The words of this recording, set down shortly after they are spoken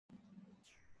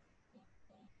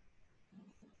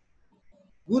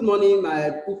Good morning, my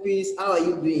pupils. How are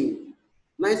you doing?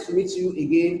 Nice to meet you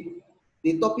again.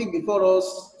 The topic before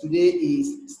us today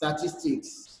is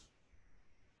statistics.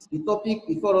 The topic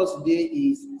before us today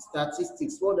is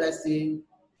statistics. What do I say?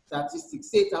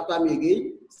 Statistics. Say it after me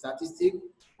again. Statistics.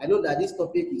 I know that this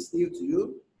topic is new to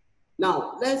you.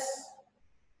 Now, let's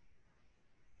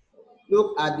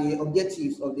look at the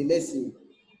objectives of the lesson.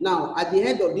 Now, at the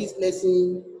end of this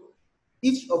lesson,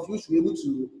 each of you should be able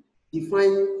to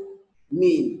define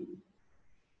mean.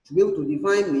 To be able to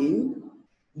define mean,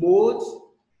 mode,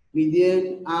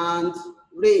 median, and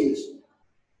range.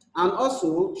 And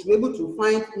also to be able to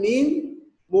find mean,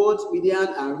 mode, median,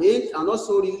 and range, and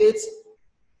also relate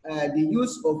the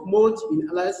use of mode in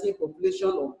analyzing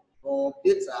population of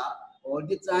data or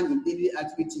data in daily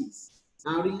activities,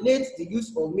 and relate the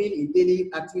use of mean in daily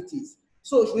activities.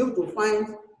 So to be able to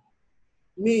find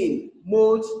mean,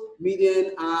 mode,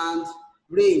 median, and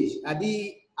range at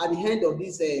the end of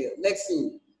this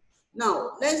lesson.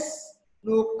 Now, let's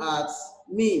look at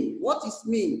mean. What is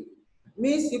mean?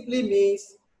 Mean simply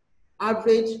means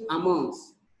average amount.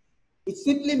 It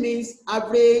simply means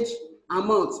average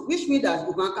amount, which means that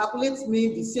you can calculate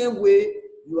mean the same way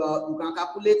you can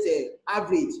calculate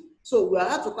average. So we are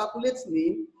how to calculate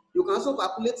mean. You can also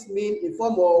calculate mean in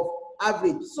form of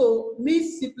average. So mean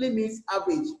simply means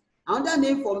average. Another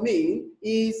name for mean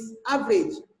is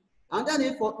average. Another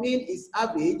name for mean is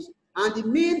average, and the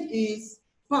mean is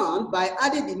found by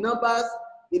adding the numbers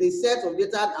in a set of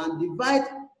data and divide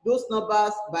those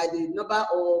numbers by the number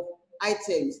of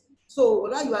items. So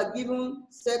whether you are given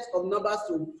set of numbers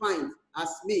to find as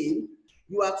mean,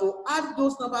 you are to add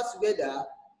those numbers together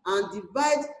and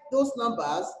divide those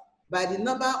numbers by the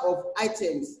number of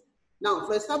items. Now,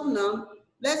 for example, now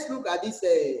let's look at this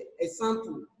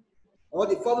example or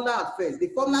the formula at first. The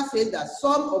formula says that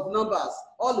sum of numbers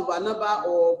all over number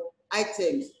of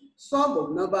items. Sum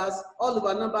of numbers all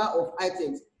over number of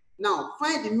items. Now,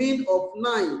 find the mean of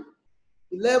 9,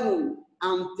 11,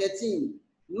 and 13.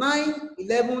 9,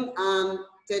 11, and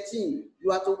 13.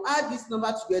 You are to add this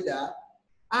number together.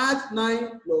 Add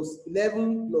 9 plus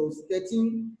 11 plus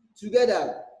 13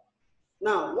 together.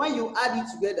 Now, when you add it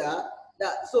together,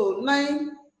 so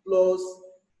 9 plus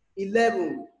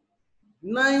 11.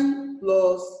 9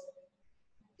 plus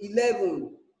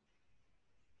 11.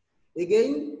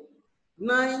 Again,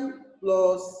 9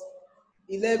 plus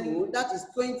 11, that is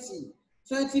 20.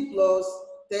 20 plus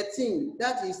 13,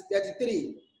 that is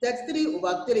 33. 33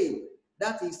 over 3,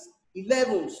 that is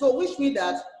 11. So which means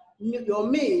that your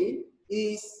mean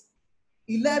is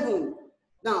 11.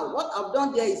 Now, what I've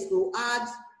done there is to add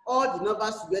all the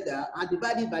numbers together and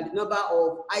divide it by the number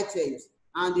of items.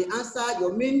 And the answer,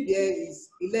 your mean there is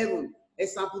 11.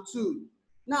 Example 2.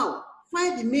 Now,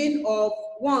 find the mean of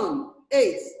 1,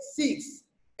 8, 6,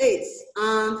 8,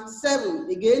 and 7.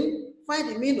 Again, find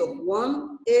the mean of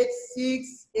 1, 8,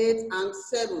 6, 8, and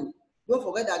 7. Don't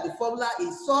forget that the formula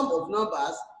is sum of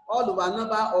numbers all over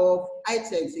number of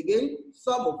items. Again,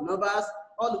 sum of numbers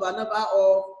all over number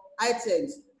of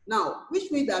items. Now,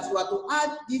 which means that you have to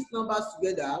add these numbers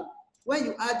together. When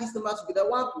you add these numbers together,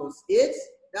 1 plus 8,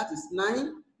 that is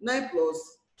 9. 9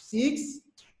 plus 6,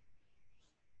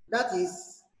 that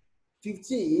is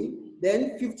 15.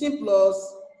 Then 15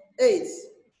 plus 8,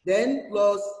 then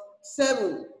plus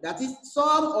 7. That is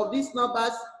sum of these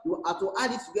numbers. You have to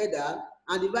add it together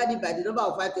and divide it by the number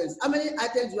of items. How many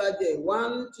items you have there?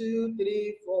 1, 2,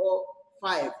 3, 4,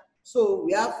 5. So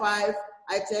we have 5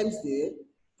 items there.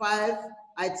 5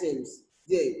 items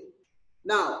there.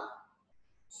 Now,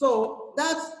 so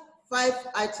that's 5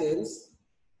 items.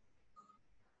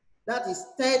 That is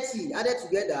 30 added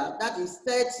together. That is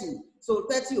 30. So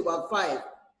 30 over 5.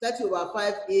 30 over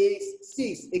 5 is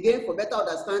 6. Again, for better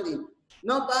understanding.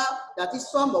 Number, that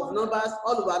is sum of numbers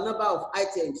all over number of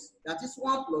items. That is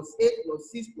 1 plus 8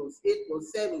 plus 6 plus 8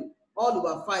 plus 7 all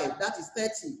over 5. That is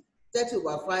 30. 30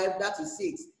 over 5, that is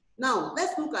 6. Now,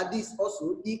 let's look at this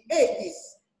also. The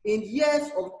ages in years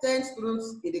of 10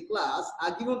 students in the class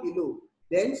are given below.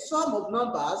 Then sum of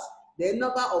numbers, then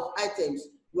number of items.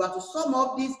 You have to sum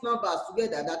up these numbers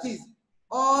together. That is,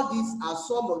 all these are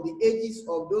sum of the ages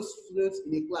of those students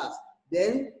in the class.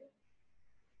 Then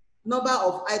number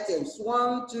of items,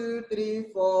 1, 2, 3,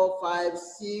 4, 5,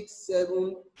 6,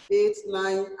 7, 8,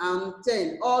 9, and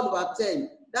 10, all over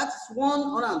 10. That's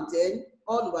 110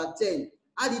 all over 10.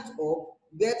 Add it up,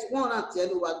 get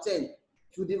 110 over 10.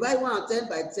 To divide 110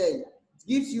 by 10, it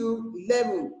gives you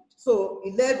 11. So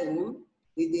 11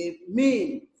 is the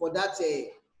mean for that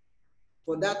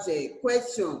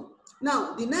question.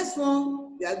 Now, the next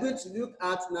one we are going to look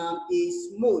at now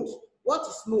is mode. What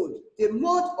is mode? The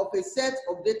mode of a set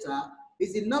of data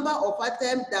is the number of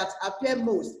items that appear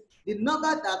most. The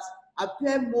number that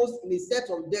appear most in a set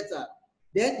of data.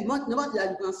 Then the number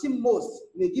that you can see most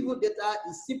in a given data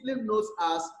is simply known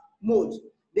as mode.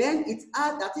 Then it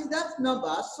adds, that is that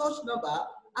number, such number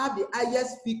have the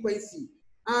highest frequency.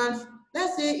 And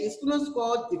let's say a student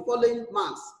scored the following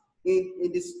marks in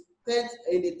the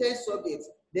 10th subject.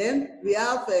 Then we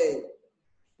have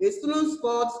a student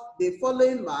scored the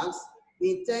following marks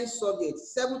in 10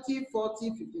 subjects: 70, 40,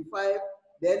 55,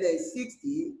 then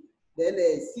 60, then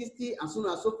 60, and so on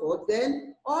and so forth.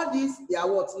 Then all these, they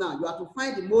are what now? You have to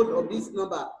find the mode of this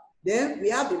number. Then we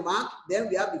have the mark, then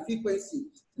we have the frequency.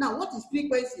 Now, what is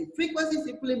frequency? Frequency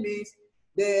simply means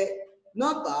the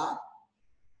number,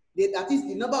 that is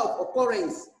the number of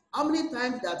occurrence. How many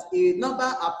times that a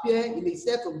number appears in a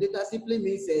set of data simply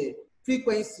means a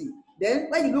frequency. Then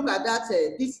when you look at that,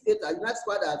 this data, you might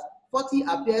square that 40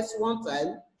 appears one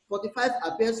time, 45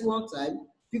 appears one time,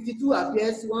 52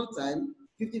 appears one time,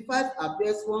 55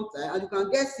 appears one time, and you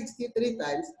can get 63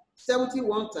 times,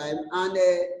 71 times, and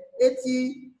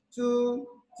 82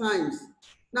 times.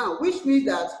 Now, which means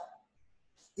that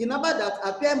the number that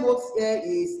appears most here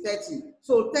is 30.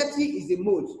 So 30 is the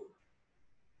mode.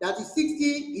 That is 60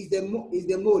 is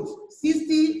the mode.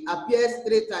 60 appears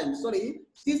 3 times. Sorry,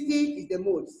 60 is the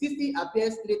mode. 60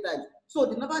 appears 3 times. So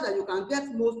the number that you can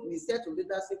get most in a set of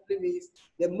data simply means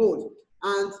the mode.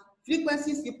 And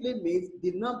frequency simply means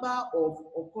the number of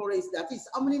occurrence. That is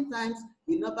how many times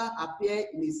the number appears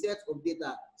in a set of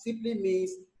data. Simply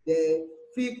means the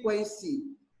frequency.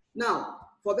 Now,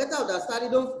 for better understanding,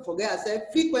 don't forget I said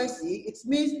frequency, it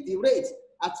means the rate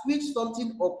at which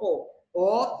something occurs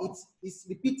or it is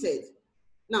repeated.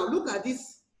 Now look at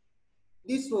this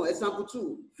one, example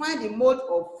 2. Find the mode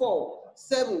of 4,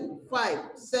 7, 5,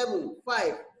 7,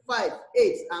 5, 5,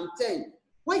 8, and 10.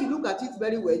 When you look at it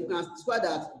very well, you can describe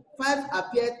that 5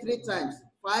 appears 3 times.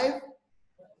 5,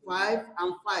 5,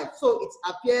 and 5. So it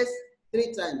appears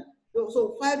 3 times.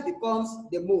 So 5 becomes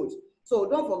the mode. So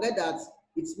don't forget that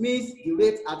it means the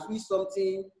rate at which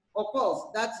something occurs.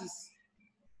 That is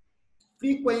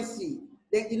frequency.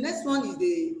 Then the next one is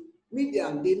the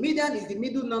median. The median is the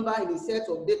middle number in a set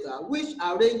of data which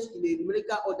are arranged in a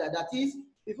numerical order. That is,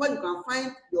 before you can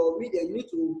find your median, you need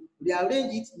to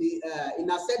rearrange it in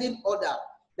ascending order.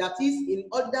 That is, in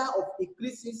order of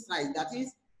increasing size. That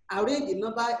is, arrange the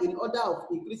number in order of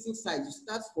increasing size. You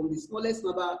start from the smallest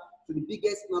number to the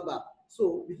biggest number.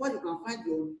 So before you can find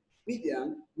your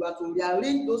median, you have to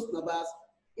rearrange those numbers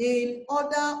in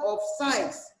order of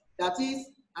size. That is,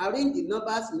 arrange the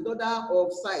numbers in order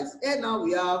of size. Here now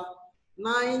we have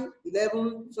 9,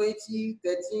 11, 20,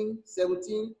 13,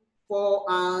 17, 4,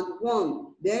 and 1.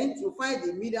 Then to find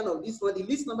the median of this one, the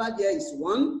least number there is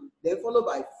 1, then followed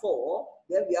by 4.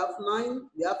 Then we have 9,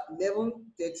 we have 11,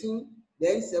 13,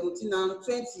 then 17, and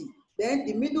 20. Then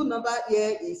the middle number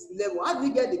here is 11. How do we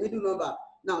get the middle number?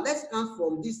 Now let's count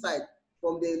from this side,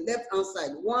 from the left hand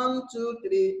side. 1, 2,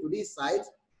 3 to this side,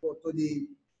 or to the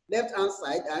left hand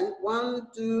side, and 1,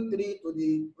 2, 3 to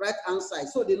the right hand side.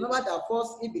 So the number that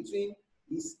falls in between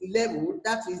is 11.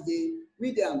 That is the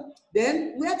median.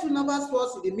 Then where two numbers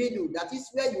falls in the middle, that is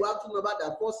where you have two numbers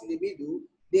that falls in the middle.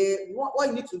 What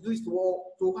you need to do is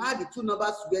to add the two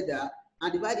numbers together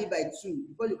and divide it by 2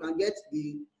 before you can get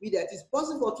the median. It is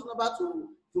possible for two numbers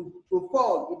to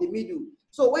fall in the middle.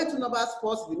 So when two numbers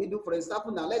falls in the middle, for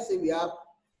example, now let's say we have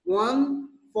 1,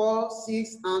 4,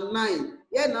 6, and 9.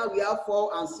 Here now we have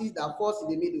 4 and 6 that falls in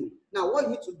the middle. Now what you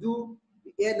need to do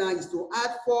here now is to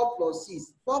add 4 plus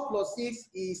 6. 4 plus 6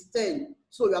 is 10.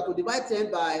 So you have to divide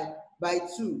 10 by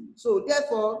 2. So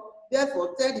therefore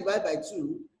 10 divided by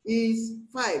 2 is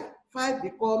 5. 5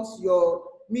 becomes your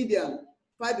median.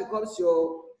 5 becomes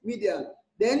your median.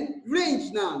 Then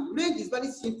range now. Range is very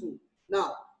simple.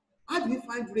 Now, how do we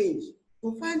find range?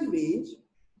 To find range,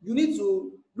 you need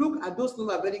to look at those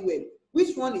numbers very well.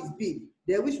 Which one is big?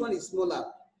 Then which one is smaller?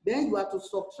 Then you have to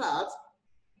subtract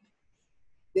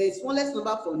the smallest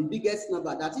number from the biggest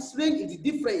number. That is, range is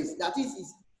the difference. That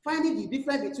is finding the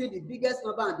difference between the biggest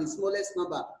number and the smallest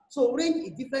number. So range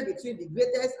is difference between the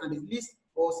greatest and the least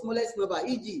or smallest number.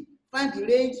 E.g., find the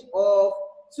range of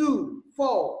 2,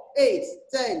 4, 8,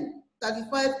 10,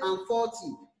 35, and 40.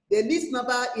 The least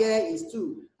number here is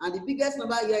 2, and the biggest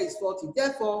number here is 40.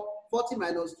 Therefore, 40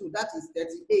 minus 2, that is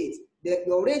 38.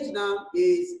 Your range now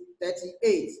is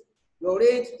 38. Your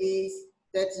range is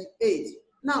 38.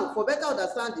 Now, for better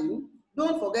understanding,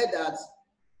 don't forget that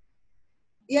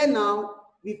here now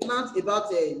we learned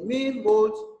about a mean,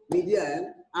 mode,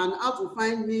 median, and how to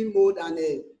find mean, mode, and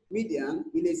a median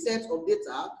in a set of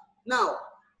data. Now,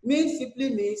 mean simply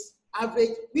means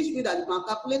average, which means that you can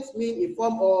calculate mean in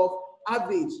form of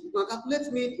average. You can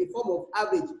calculate mean in form of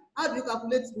average. How do you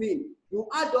calculate mean? You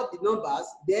add up the numbers,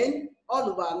 then all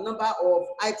over number of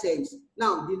items.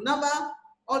 Now, the number,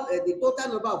 the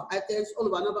total number of items, all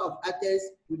over number of items,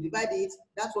 you divide it.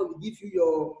 That's what will give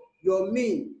you your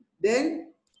mean.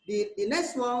 Then the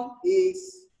next one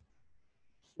is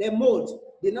the mode.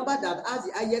 The number that has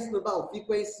the highest number of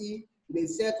frequency in a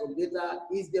set of data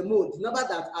is the mode. The number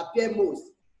that appear most.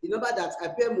 The number that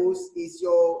appear most is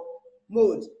your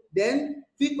mode. Then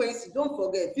frequency, don't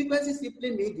forget, frequency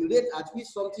simply means the rate at which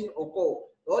something occurs,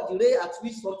 or the rate at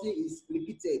which something is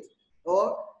repeated,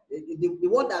 or the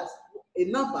one that a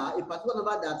number, a particular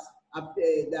number that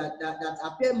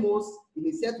appear most in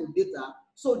a set of data.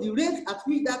 So the rate at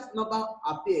which that number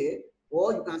appear,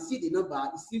 or you can see the number,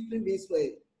 it simply means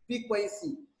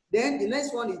frequency. Then the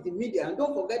next one is the median. And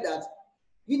don't forget that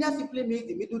median simply means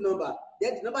the middle number.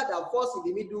 Then the number that falls in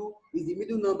the middle is the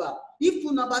middle number. If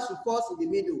two numbers should fall in the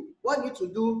middle, what you need to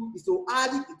do is to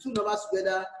add the two numbers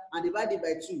together and divide it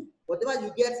by 2. Whatever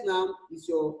you get now is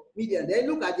your median. Then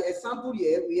look at the example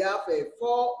here. We have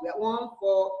 4, we have 1,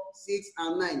 4, 6,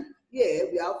 and 9. Here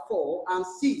we have 4 and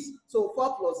 6. So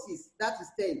 4 plus 6, that is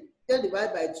 10. 10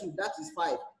 divided by 2, that is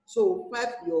 5. So 5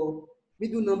 your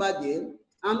middle number there.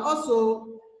 And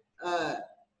also,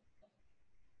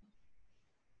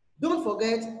 don't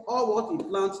forget all what we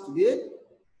planned today.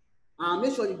 And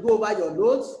make sure you go over your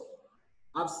notes.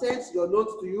 I've sent your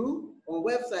notes to you on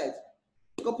website.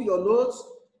 Copy your notes,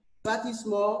 practice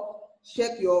more,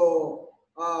 check your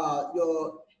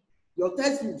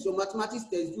textbooks, your mathematics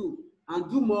textbook,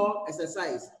 and do more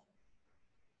exercise.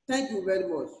 Thank you very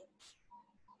much.